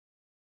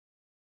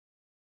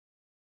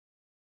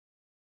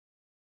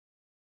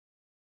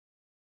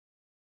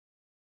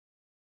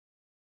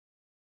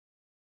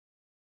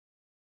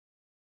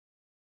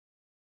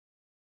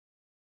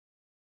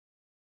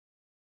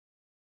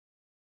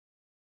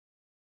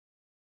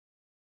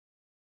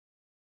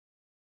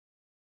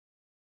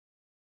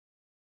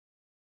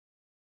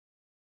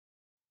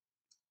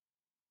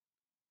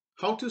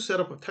How to set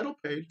up a title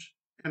page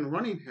and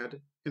running head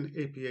in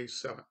APA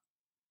 7.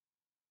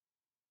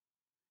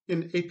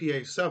 In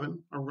APA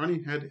 7, a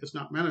running head is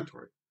not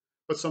mandatory,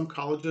 but some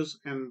colleges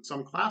and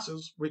some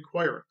classes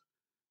require it.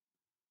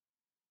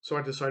 So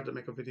I decided to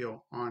make a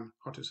video on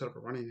how to set up a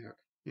running head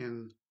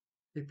in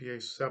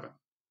APA 7.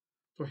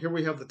 So here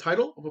we have the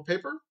title of a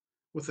paper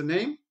with the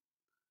name,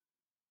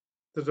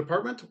 the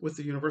department with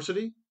the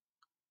university,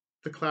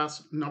 the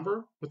class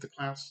number with the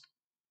class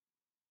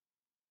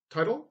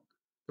title,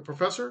 the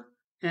professor,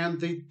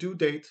 and the due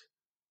date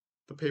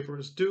the paper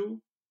is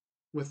due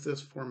with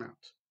this format.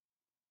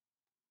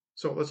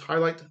 So let's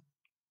highlight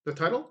the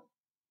title,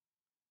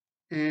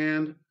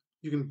 and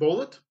you can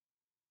bold it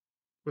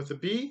with a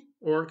B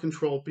or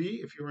Control B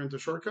if you're into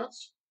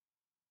shortcuts.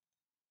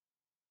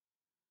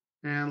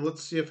 And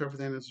let's see if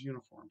everything is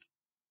uniform.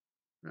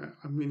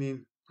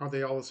 Meaning, are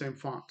they all the same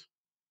font?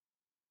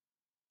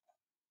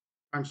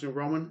 Times New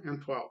Roman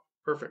and 12.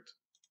 Perfect.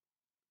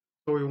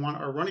 So we want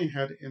our running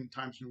head in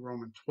Times New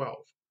Roman 12.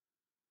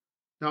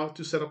 Now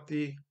to set up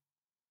the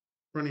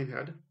running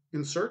head,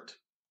 insert,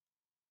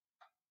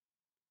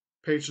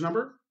 page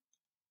number,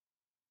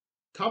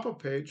 top of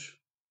page,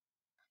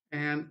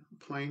 and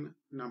plain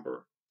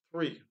number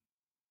 3.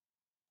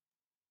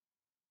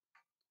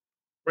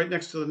 Right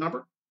next to the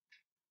number,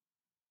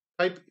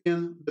 type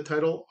in the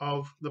title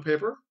of the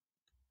paper.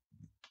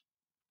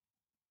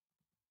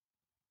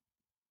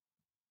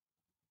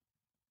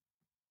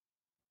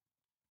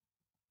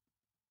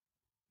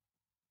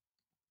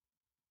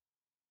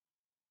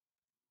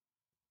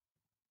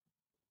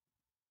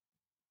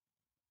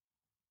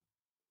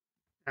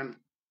 And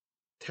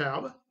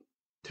tab,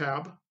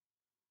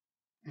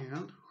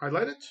 and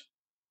highlight it.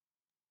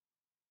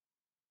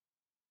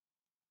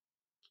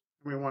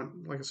 And we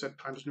want, like I said,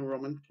 Times New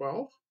Roman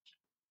 12.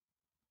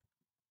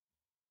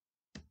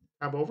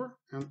 Tab over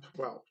and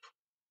 12.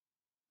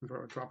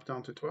 Drop it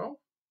down to 12.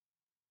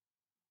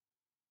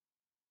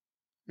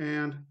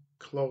 And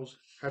close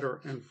header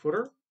and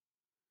footer.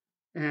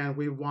 And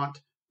we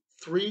want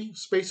 3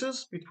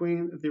 spaces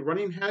between the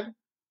running head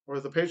or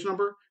the page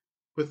number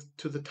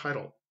to the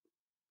title.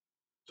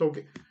 So,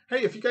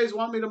 hey, if you guys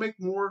want me to make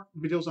more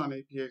videos on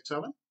APA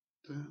 7,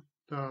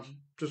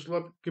 just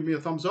give me a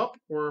thumbs up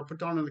or put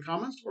down in the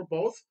comments or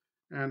both,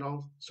 and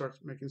I'll start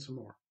making some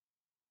more.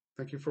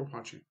 Thank you for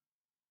watching.